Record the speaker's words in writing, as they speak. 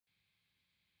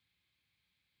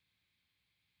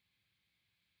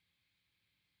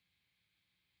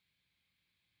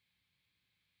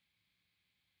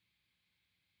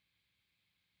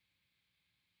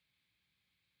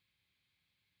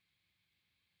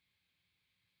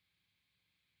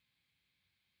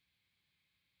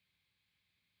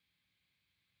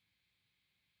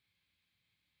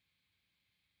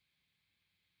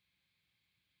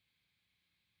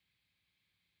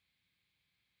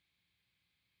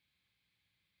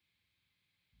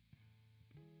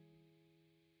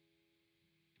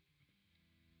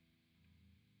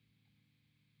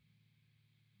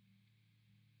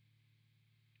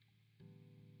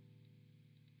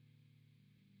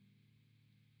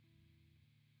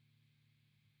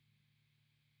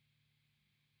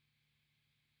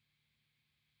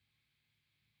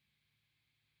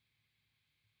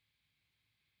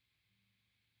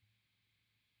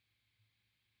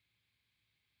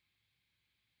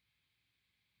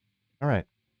All right.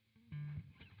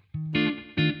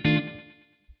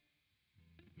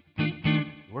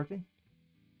 Working?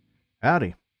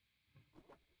 Howdy.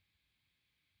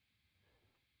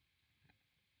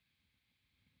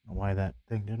 Don't know why that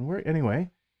thing didn't work.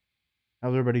 Anyway,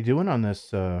 how's everybody doing on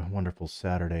this wonderful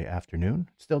Saturday afternoon?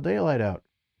 It's still daylight out.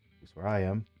 That's where I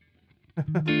am.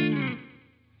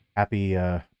 Happy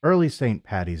early St.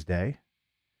 Patty's Day.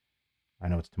 I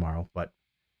know it's tomorrow, but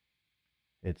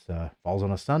it's falls on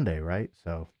a Sunday, right?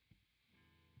 So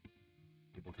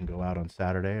people can go out on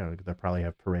Saturday. They'll probably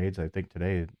have parades. I think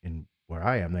today in where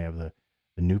I am, they have the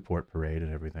Newport parade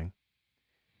and everything.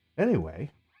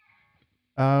 Anyway,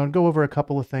 go over a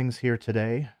couple of things here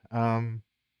today.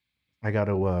 I got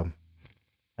to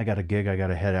I got a gig I got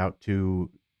to head out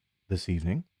to this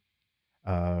evening.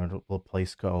 A little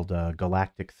place called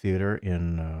Galactic Theater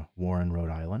in Warren,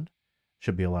 Rhode Island.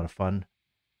 Should be a lot of fun.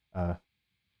 Uh,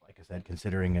 like I said,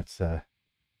 considering it's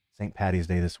St. Patty's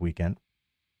Day this weekend.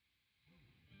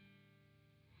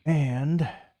 And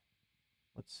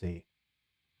let's see.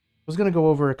 I was going to go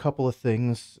over a couple of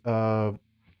things that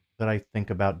I think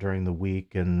about during the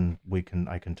week, and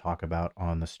I can talk about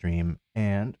on the stream.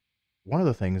 And one of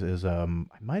the things is I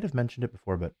might have mentioned it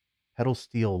before, but pedal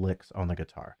steel licks on the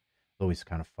guitar. Always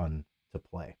kind of fun to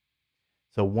play.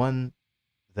 So one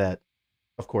that,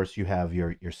 of course, you have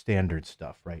your standard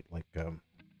stuff, right? Like stuff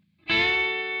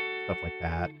like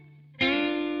that.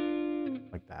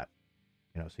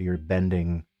 You know, so you're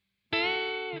bending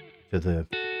to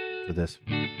this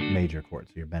major chord,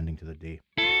 so you're bending to the D.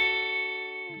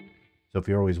 So if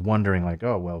you're always wondering, like,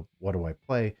 oh well, what do I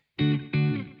play?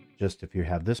 Just if you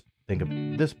have this, think of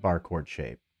this bar chord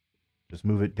shape. Just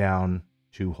move it down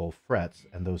 2 whole frets,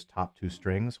 and those top 2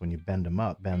 strings, when you bend them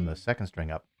up, bend the second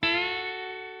string up,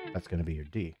 that's going to be your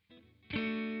D.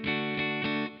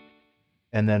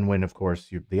 And then when, of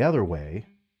course, you're the other way,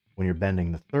 when you're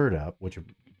bending the third up,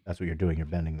 that's what you're doing, you're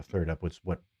bending the third up, which is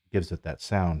what gives it that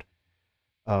sound.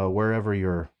 Wherever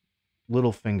your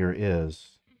little finger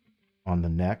is on the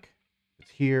neck,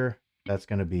 it's here, that's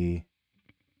going to be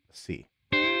a C.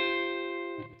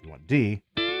 If you want D,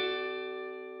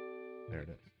 there it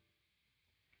is.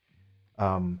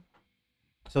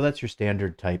 So that's your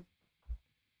standard type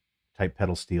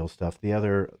pedal steel stuff.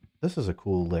 This is a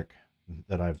cool lick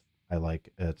that I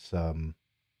like. It's can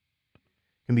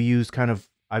be used kind of.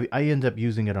 I end up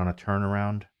using it on a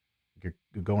turnaround. You're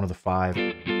going to the 5,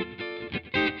 you're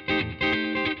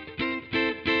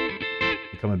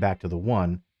coming back to the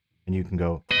 1, and you can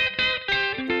go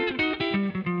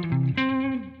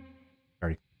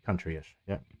very country-ish.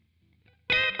 Yeah.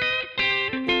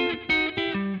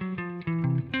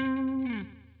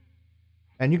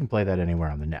 And you can play that anywhere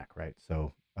on the neck, right?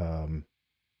 So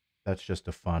that's just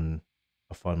a fun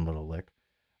little lick.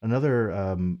 Another,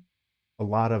 a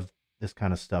lot of this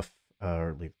kind of stuff,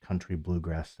 or like country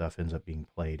bluegrass stuff, ends up being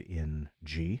played in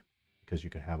G, because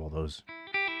you can have all those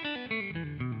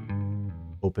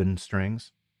open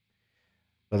strings.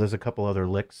 But there's a couple other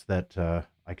licks that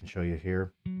I can show you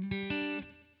here.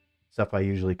 Stuff I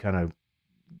usually kind of,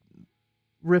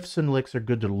 riffs and licks are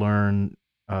good to learn.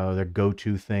 They're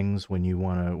go-to things when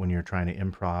you're trying to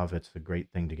improv. It's a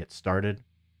great thing to get started.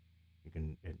 You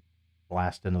can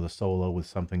blast into the solo with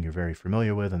something you're very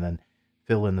familiar with, and then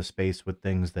fill in the space with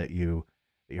things that you're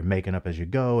making up as you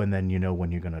go. And then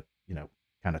when you're gonna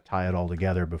kind of tie it all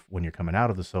together when you're coming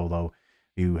out of the solo,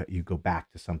 you go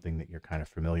back to something that you're kind of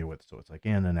familiar with. So it's like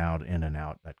in and out,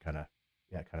 that kind of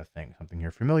thing. Something you're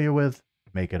familiar with,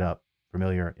 make it up.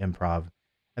 Familiar, improv.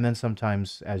 And then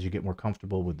sometimes as you get more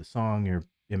comfortable with the song, you're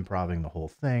improving the whole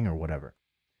thing or whatever.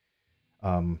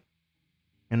 A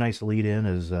nice lead in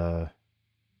is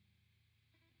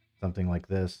something like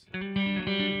this.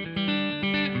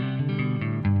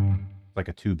 It's like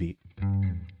a 2-beat. A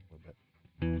little bit.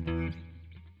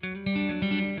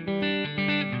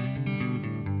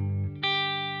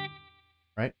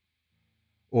 Right?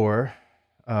 Or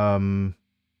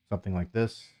something like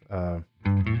this.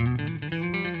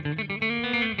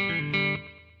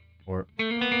 Or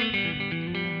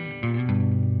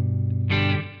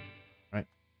right,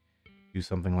 do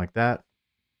something like that.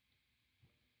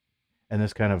 And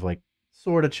this kind of like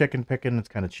sort of chicken picking. It's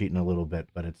kind of cheating a little bit,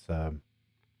 but it's play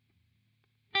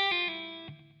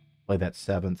that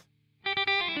 7th.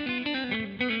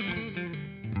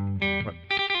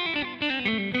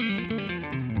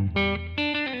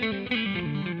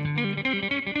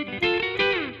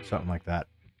 Something like that.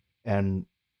 And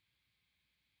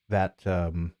that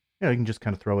you can just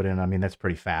kind of throw it in. I mean, that's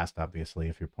pretty fast, obviously,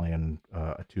 if you're playing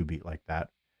a 2-beat like that.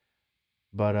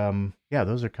 But yeah,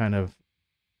 those are kind of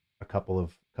a couple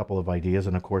of ideas.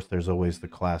 And of course, there's always the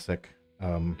classic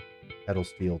pedal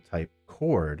steel type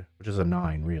chord, which is a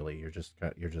 9 really. You're just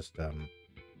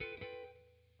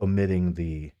omitting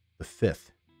the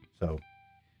fifth. So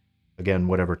again,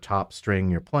 whatever top string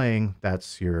you're playing,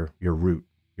 that's your root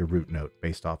note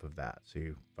based off of that. So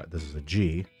this is a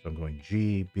G, so I'm going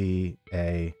G, B,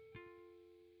 A,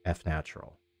 F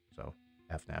natural. So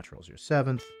F natural is your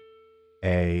 7th,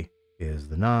 A is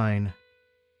the 9,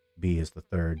 B is the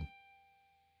 3rd,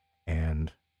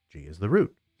 and G is the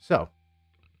root. So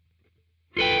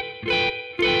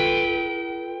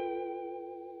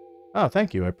oh,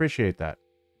 thank you. I appreciate that.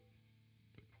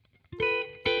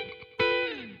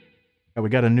 We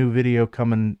got a new video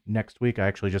coming next week. I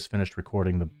actually just finished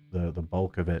recording the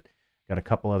bulk of it. Got a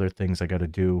couple other things I got to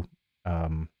do.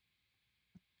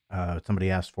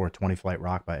 Somebody asked for 20 Flight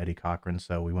Rock by Eddie Cochran,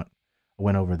 so I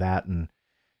went over that and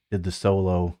did the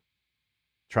solo.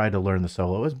 Tried to learn the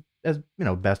solo as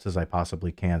best as I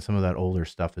possibly can. Some of that older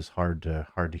stuff is hard to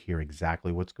hear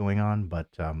exactly what's going on, but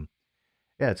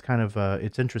yeah, it's kind of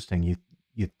it's interesting.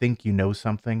 You think you know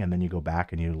something, and then you go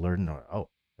back and you learn. Oh,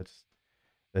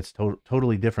 that's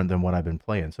totally different than what I've been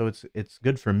playing. So it's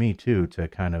good for me too to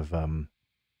kind of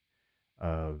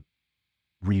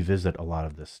revisit a lot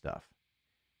of this stuff,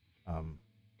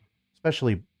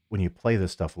 especially when you play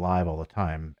this stuff live all the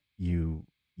time. You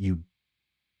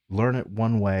learn it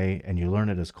one way, and you learn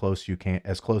it as close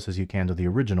as you can to the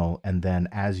original, and then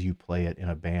as you play it in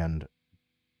a band,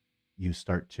 you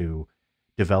start to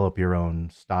develop your own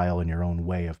style and your own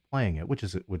way of playing it, which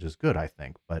is good, I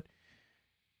think. But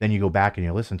then you go back and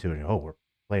you listen to it and we're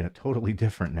playing it totally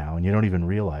different now, and you don't even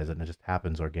realize it, and it just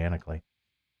happens organically.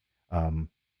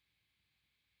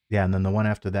 Yeah, and then the one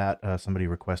after that, somebody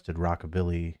requested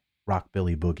Rockabilly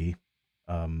Boogie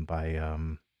by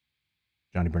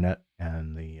Johnny Burnett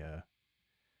and the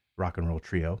Rock and Roll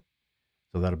Trio.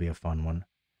 So that'll be a fun one.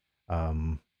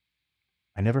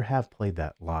 I never have played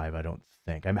that live, I don't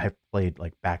think. I've played,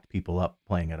 like, backed people up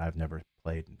playing it. I've never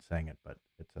played and sang it, but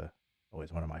it's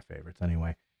always one of my favorites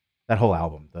anyway. That whole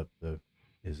album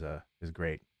is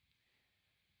great.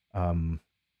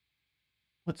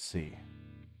 Let's see.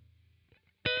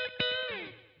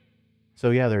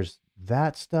 So yeah, there's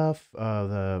that stuff.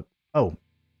 Something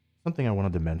I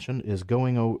wanted to mention is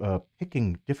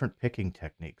picking different picking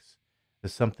techniques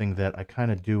is something that I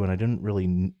kind of do, and I didn't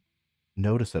really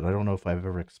notice it. I don't know if I've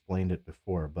ever explained it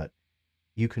before, but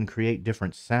you can create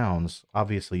different sounds.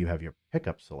 Obviously, you have your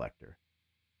pickup selector,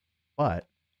 but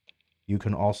you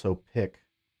can also pick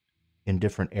in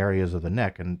different areas of the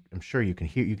neck, and I'm sure you can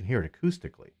hear it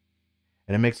acoustically,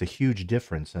 and it makes a huge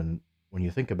difference. And when you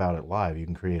think about it live, you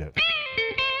can create a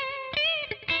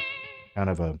kind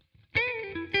of a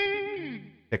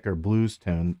thicker blues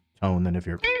tone than if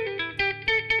you're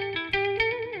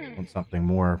on something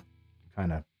more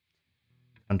kind of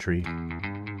country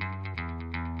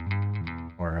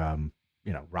or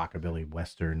rockabilly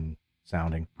western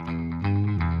sounding.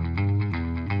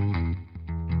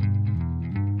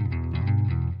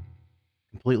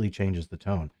 Completely changes the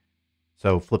tone.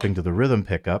 So flipping to the rhythm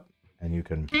pickup, and you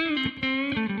can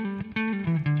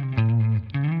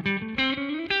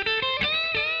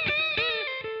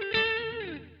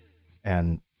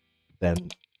and then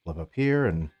flip up here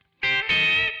and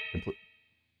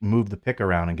move the pick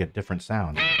around and get different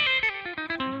sounds.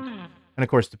 And of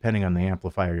course, depending on the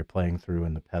amplifier you're playing through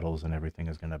and the pedals and everything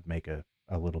is going to make a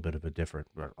little bit of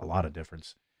a lot of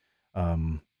difference.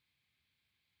 And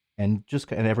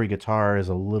every guitar is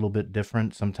a little bit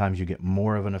different. Sometimes you get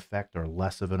more of an effect or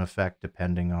less of an effect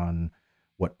depending on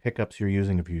what pickups you're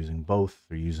using. If you're using both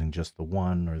or using just the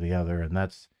one or the other, and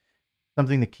that's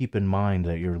something to keep in mind,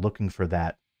 that you're looking for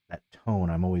that tone.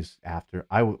 I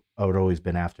would always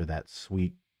been after that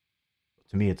sweet.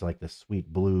 To me, it's like the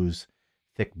sweet blues,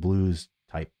 thick blues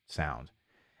type sound,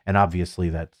 and obviously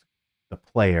that's the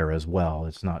player as well.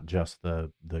 It's not just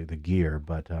the gear,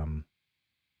 but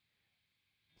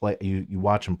you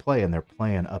watch them play, and they're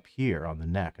playing up here on the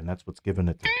neck, and that's what's giving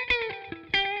it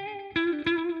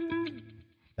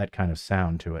that kind of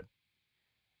sound to it.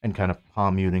 And kind of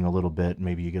palm muting a little bit,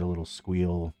 maybe you get a little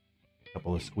squeal, a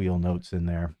couple of squeal notes in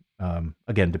there.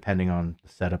 Again, depending on the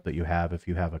setup that you have. If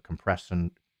you have a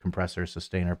compressor,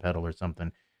 sustainer pedal or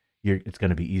something, it's going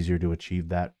to be easier to achieve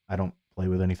that. I don't play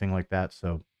with anything like that,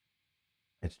 so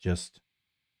it's just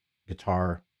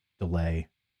guitar, delay,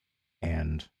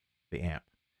 and the amp.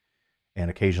 And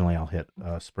occasionally I'll hit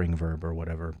spring verb or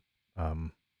whatever. Yeah,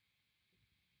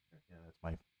 that's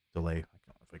my delay. I don't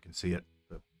know if I can see it.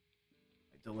 The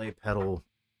delay pedal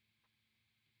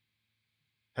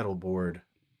board.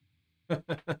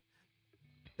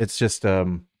 It's just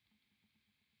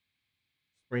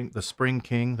the Spring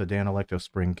King, the Dan Electro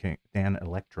Spring King.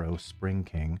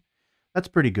 That's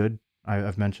pretty good.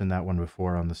 I've mentioned that one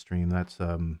before on the stream. That's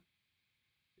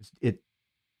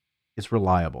it's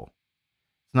reliable.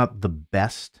 It's not the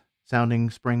best sounding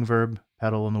spring verb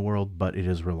pedal in the world, but it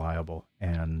is reliable.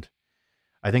 And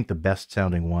I think the best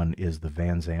sounding one is the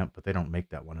Van Zamp, but they don't make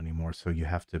that one anymore. So you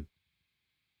have to,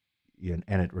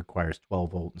 and it requires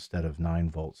 12 volt instead of 9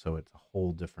 volts. So it's a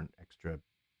whole different extra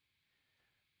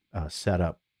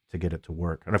setup to get it to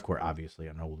work. And of course, obviously,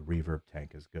 an old reverb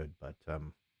tank is good, but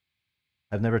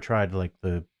I've never tried like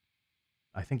I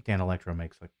think Dan Electro not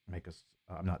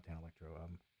Dan Electro,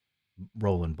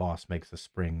 Roland Boss makes a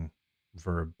spring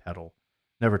verb pedal.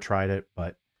 Never tried it,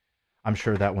 but I'm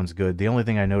sure that one's good. The only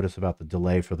thing I notice about the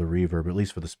delay for the reverb, at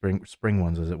least for the spring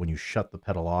ones, is that when you shut the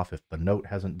pedal off, if the note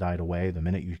hasn't died away, the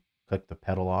minute you click the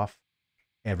pedal off,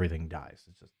 everything dies.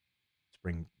 It's just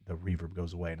the reverb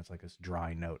goes away, and it's like this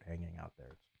dry note hanging out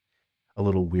there. It's a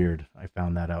little weird. I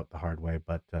found that out the hard way,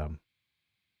 but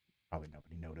probably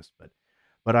nobody noticed.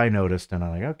 But I noticed, and I'm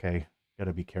like, okay, got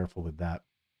to be careful with that.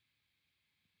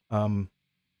 Let's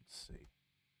see.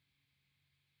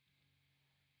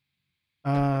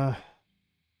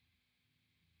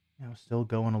 Still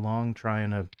going along, trying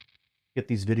to get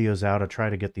these videos out. I try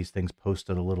to get these things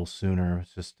posted a little sooner.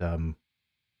 It's just trying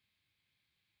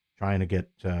to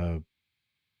get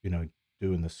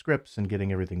doing the scripts and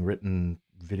getting everything written,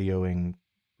 videoing,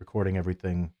 recording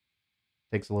everything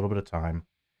takes a little bit of time,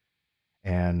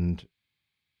 and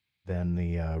then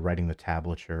the writing the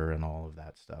tablature and all of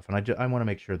that stuff. And I want to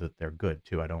make sure that they're good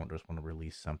too. I don't just want to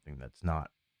release something that's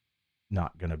not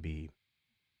going to be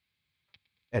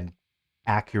and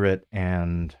accurate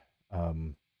and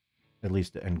at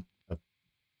least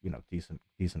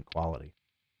decent quality.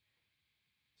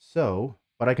 So,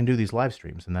 but I can do these live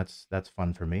streams, and that's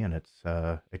fun for me, and it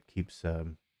keeps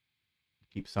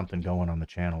something going on the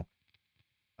channel.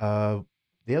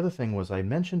 The other thing was I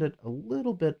mentioned it a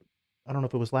little bit. I don't know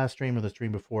if it was last stream or the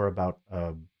stream before about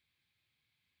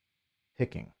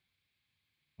picking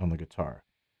on the guitar.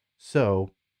 So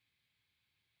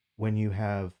when you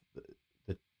have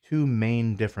the two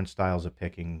main different styles of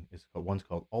picking, one's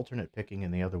called alternate picking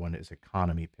and the other one is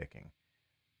economy picking.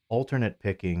 Alternate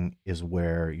picking is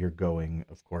where you're going,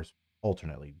 of course,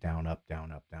 alternately, down, up,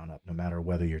 down, up, down, up, no matter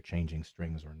whether you're changing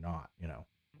strings or not,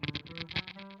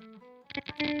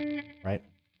 right?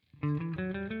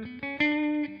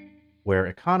 Where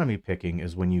economy picking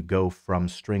is when you go from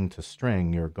string to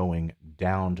string, you're going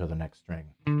down to the next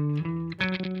string.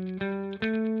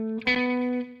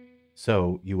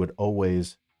 So you would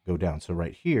always go down. So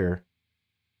right here,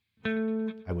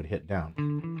 I would hit down.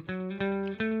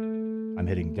 I'm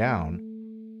hitting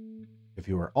down. If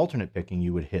you were alternate picking,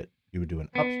 you would do an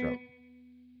upstroke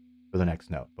for the next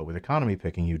note. But with economy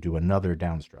picking, you do another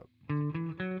downstroke.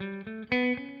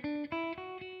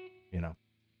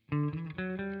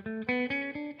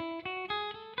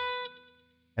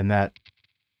 And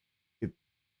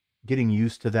getting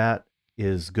used to that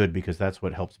is good because that's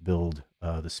what helps build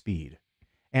the speed.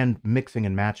 And mixing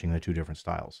and matching the two different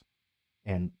styles.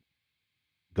 And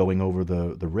going over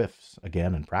the riffs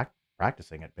again and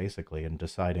practicing it basically and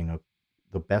deciding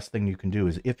the best thing you can do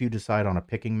is if you decide on a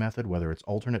picking method, whether it's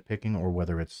alternate picking or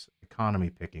whether it's economy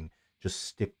picking, just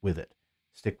stick with it.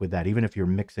 Stick with that. Even if you're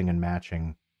mixing and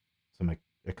matching some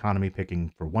economy picking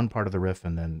for one part of the riff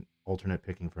and then alternate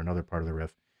picking for another part of the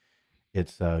riff,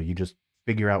 it's you just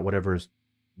figure out whatever is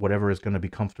going to be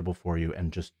comfortable for you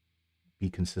and just be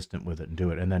consistent with it and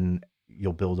do it. And then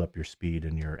you'll build up your speed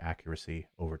and your accuracy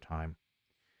over time.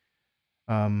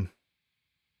 Let's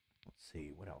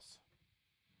see what else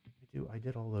I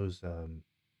did all those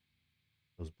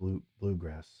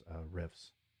bluegrass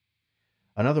riffs.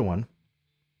 Another one.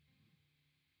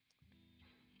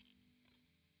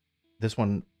 This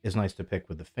one is nice to pick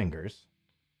with the fingers.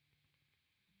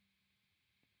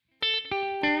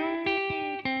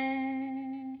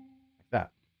 Like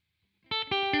that.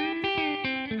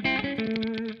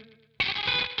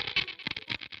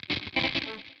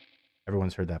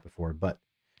 Everyone's heard that before, but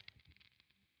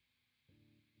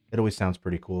it always sounds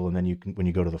pretty cool. And then when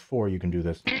you go to the 4, you can do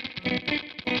this.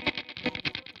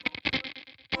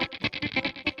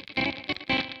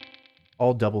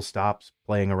 All double stops,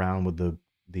 playing around with the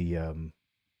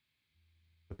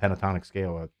pentatonic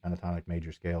scale, a pentatonic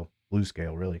major scale, blues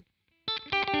scale, really.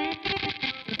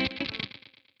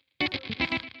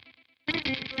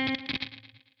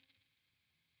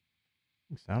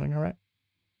 Sounding all right?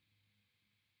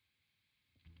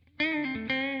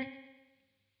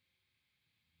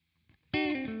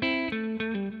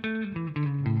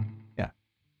 Yeah.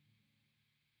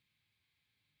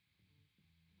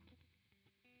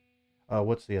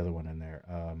 What's the other one in there?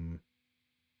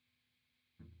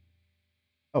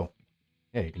 Oh,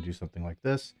 yeah, you can do something like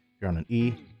this. If you're on an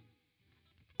E,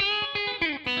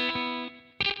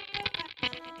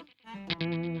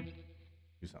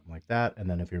 do something like that. And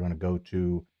then if you're going to go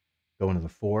into the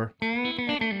 4,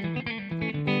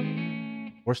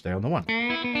 or stay on the 1.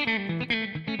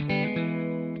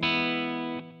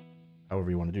 However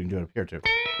you want to do, you can do it up here too.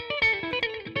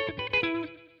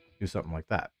 Do something like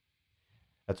that.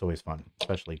 That's always fun,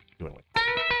 especially doing like,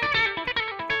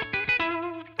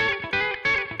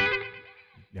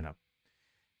 you know,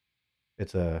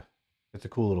 it's a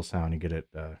cool little sound. You get it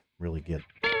really get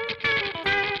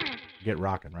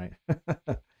rocking, right?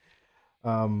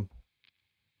 um,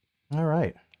 all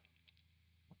right.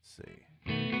 Let's see.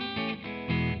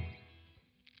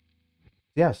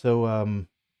 Yeah, so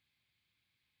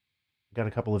got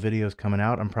a couple of videos coming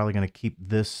out. I'm probably going to keep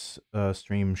this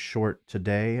stream short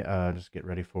today. Just get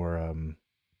ready for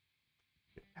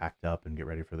get packed up and get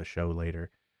ready for the show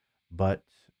later. But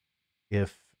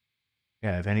if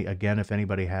yeah, if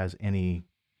anybody has any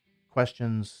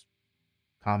questions,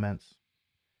 comments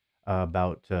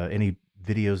about any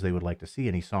videos they would like to see,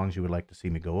 any songs you would like to see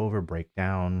me go over, break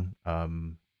down,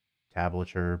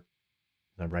 tablature.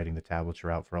 I'm writing the tablature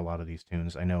out for a lot of these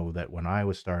tunes. I know that when I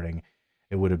was starting,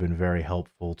 it would have been very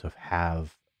helpful to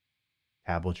have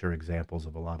tablature examples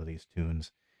of a lot of these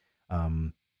tunes,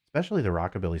 especially the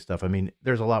rockabilly stuff. I mean,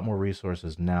 there's a lot more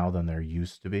resources now than there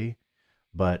used to be,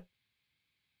 but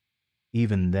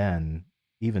even then,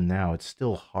 even now, it's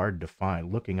still hard to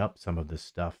find. Looking up some of this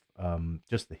stuff,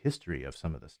 just the history of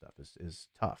some of this stuff is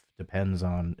tough. It depends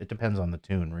on the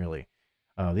tune, really.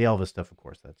 The Elvis stuff, of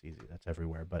course, that's easy. That's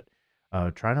everywhere. But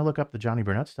trying to look up the Johnny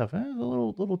Burnett stuff is a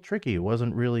little tricky. It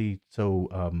wasn't really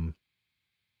so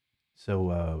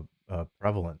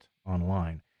prevalent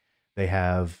online. They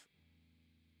have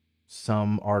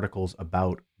some articles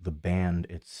about the band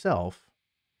itself,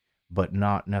 but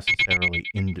not necessarily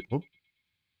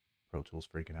Pro Tools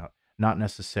freaking out. Not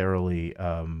necessarily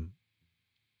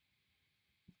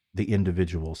the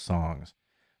individual songs.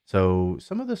 So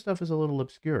some of this stuff is a little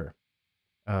obscure,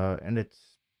 and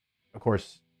it's, of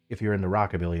course, if you're in the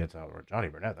rockabilly, it's or Johnny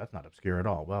Burnett. That's not obscure at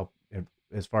all. Well,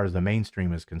 as far as the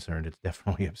mainstream is concerned, it's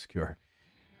definitely obscure.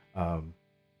 Um,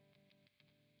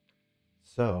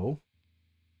 so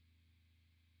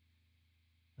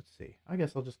let's see. I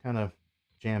guess I'll just kind of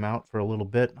jam out for a little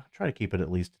bit. I'll try to keep it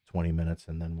at least 20 minutes,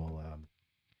 and then we'll,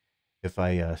 if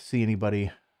I see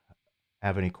anybody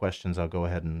have any questions, I'll go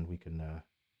ahead and we can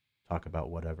talk about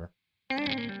whatever.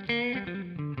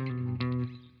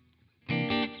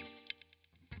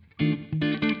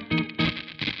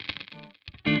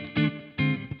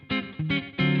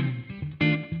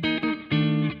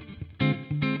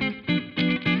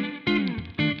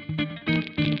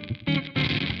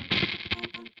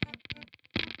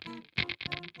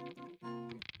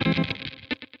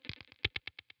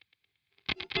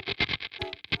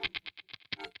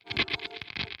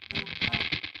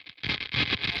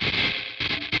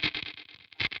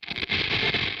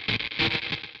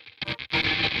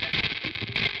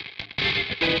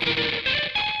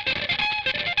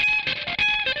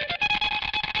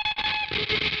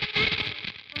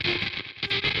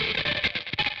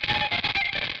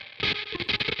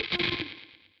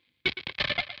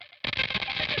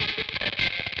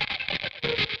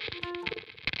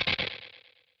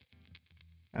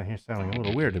 I hear sounding a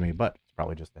little weird to me, but it's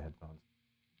probably just the headphones.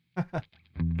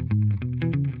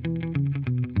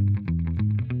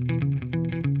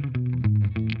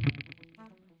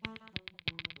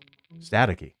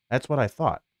 Staticky. That's what I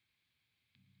thought.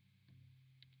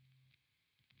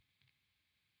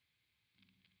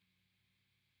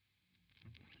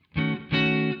 I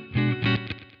wonder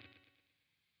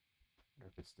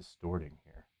if it's distorting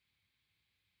here.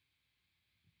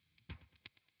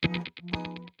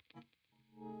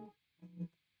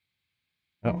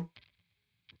 Oh,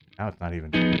 now it's not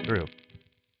even coming through.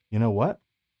 You know what?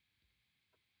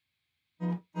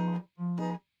 I'm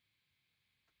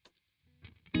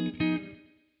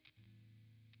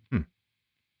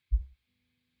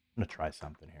going to try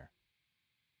something here.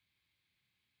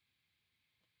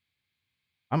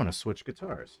 I'm going to switch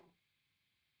guitars.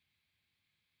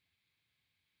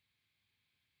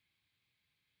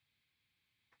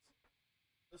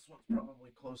 This one's probably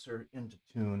closer into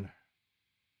tune.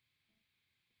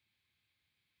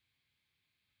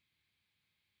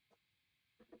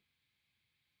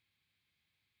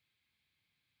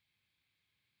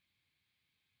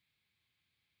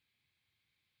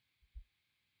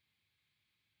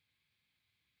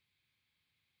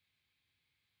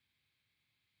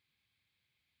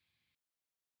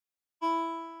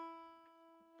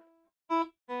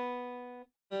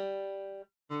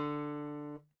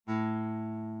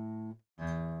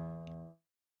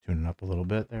 up a little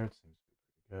bit there. It seems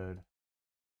good.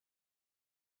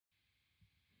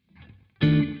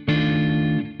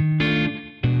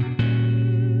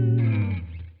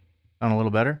 Sound a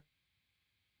little better?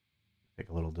 Take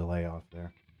a little delay off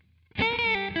there.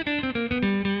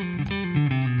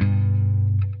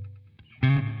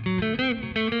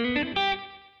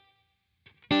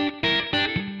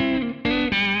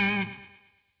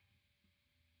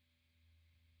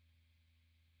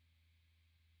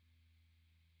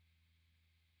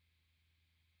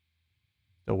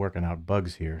 Still working out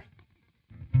bugs here.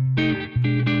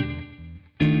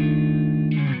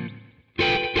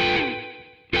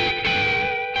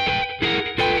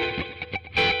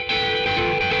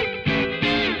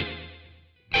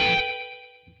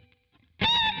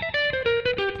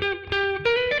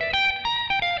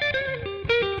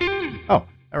 Oh,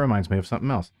 that reminds me of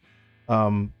something else.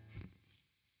 So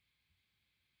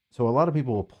a lot of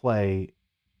people will play,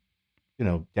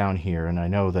 down here, and I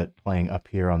know that playing up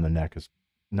here on the neck is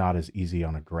not as easy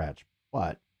on a Gretsch,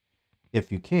 but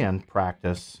if you can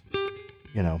practice,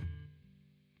 riffs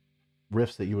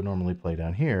that you would normally play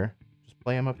down here, just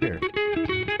play them up here.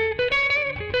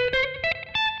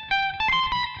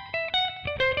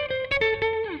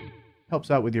 Helps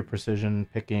out with your precision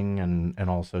picking, and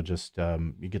also just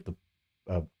you get the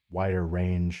wider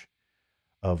range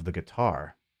of the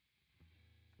guitar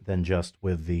than just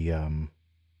with the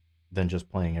than just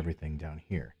playing everything down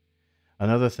here.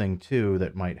 Another thing too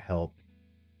that might help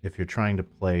if you're trying to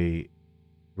play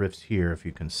riffs here, if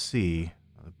you can see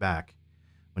on the back,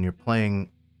 when you're playing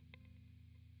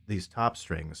these top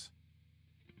strings,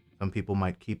 some people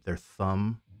might keep their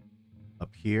thumb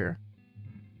up here,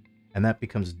 and that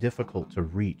becomes difficult to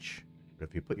reach. But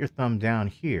if you put your thumb down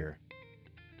here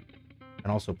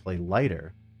and also play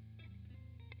lighter,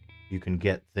 you can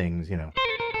get things,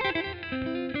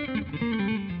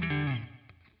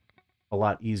 a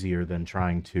lot easier than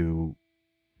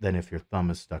than if your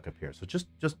thumb is stuck up here. So just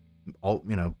all,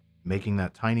 making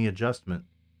that tiny adjustment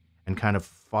and kind of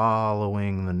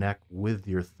following the neck with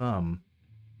your thumb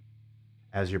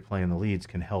as you're playing the leads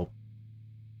can help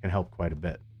quite a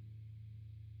bit.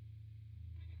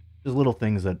 There's little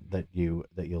things that you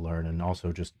learn, and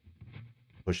also just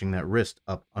pushing that wrist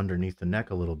up underneath the neck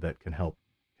a little bit can help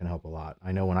a lot.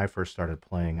 I know when I first started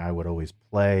playing, I would always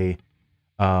play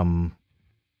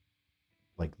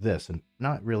like this and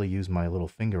not really use my little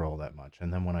finger all that much.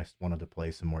 And then when I wanted to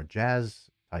play some more jazz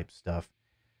type stuff,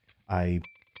 I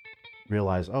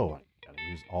realized, oh, I gotta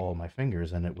use all my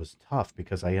fingers, and it was tough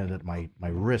because I ended my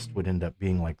wrist would end up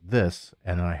being like this,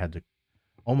 and then I had to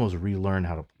almost relearn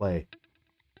how to play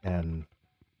and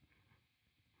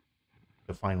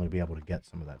to finally be able to get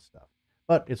some of that stuff.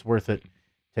 But it's worth it.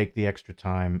 Take the extra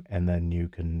time, and then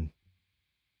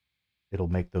it'll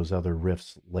make those other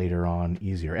riffs later on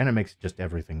easier, and it makes just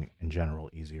everything in general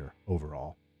easier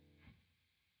overall.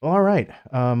 Well, all right.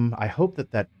 I hope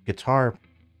that guitar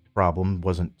problem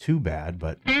wasn't too bad,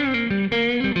 but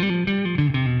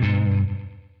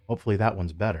hopefully that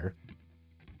one's better.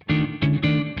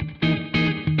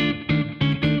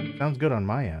 Sounds good on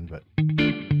my end, but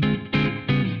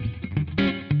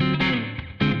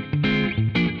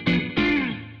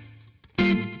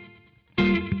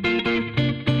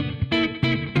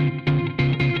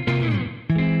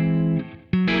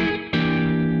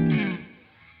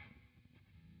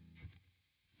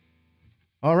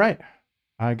all right.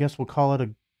 I guess we'll call it a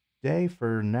day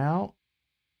for now.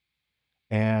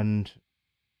 And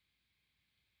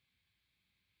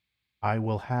I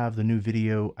will have the new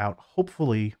video out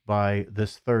hopefully by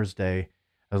this Thursday,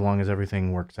 as long as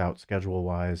everything works out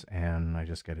schedule-wise and I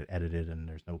just get it edited and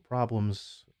there's no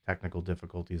problems, technical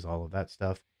difficulties, all of that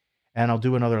stuff. And I'll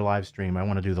do another live stream. I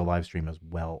want to do the live stream as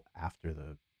well after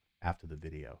the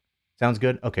video. Sounds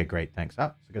good? Okay, great. Thanks.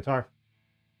 Ah, it's a guitar.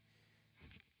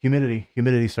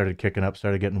 Humidity started kicking up,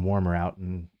 started getting warmer out,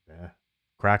 and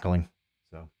crackling.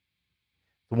 So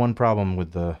the one problem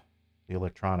with the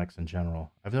electronics in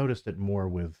general. I've noticed it more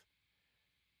with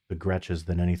the Gretsches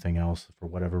than anything else. For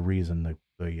whatever reason,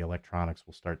 the electronics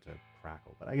will start to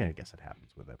crackle. But I guess it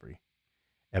happens with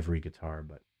every guitar.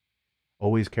 But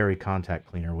always carry contact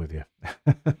cleaner with you.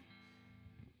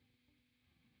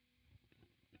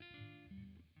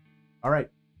 All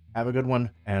right. Have a good one,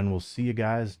 and we'll see you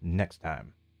guys next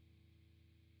time.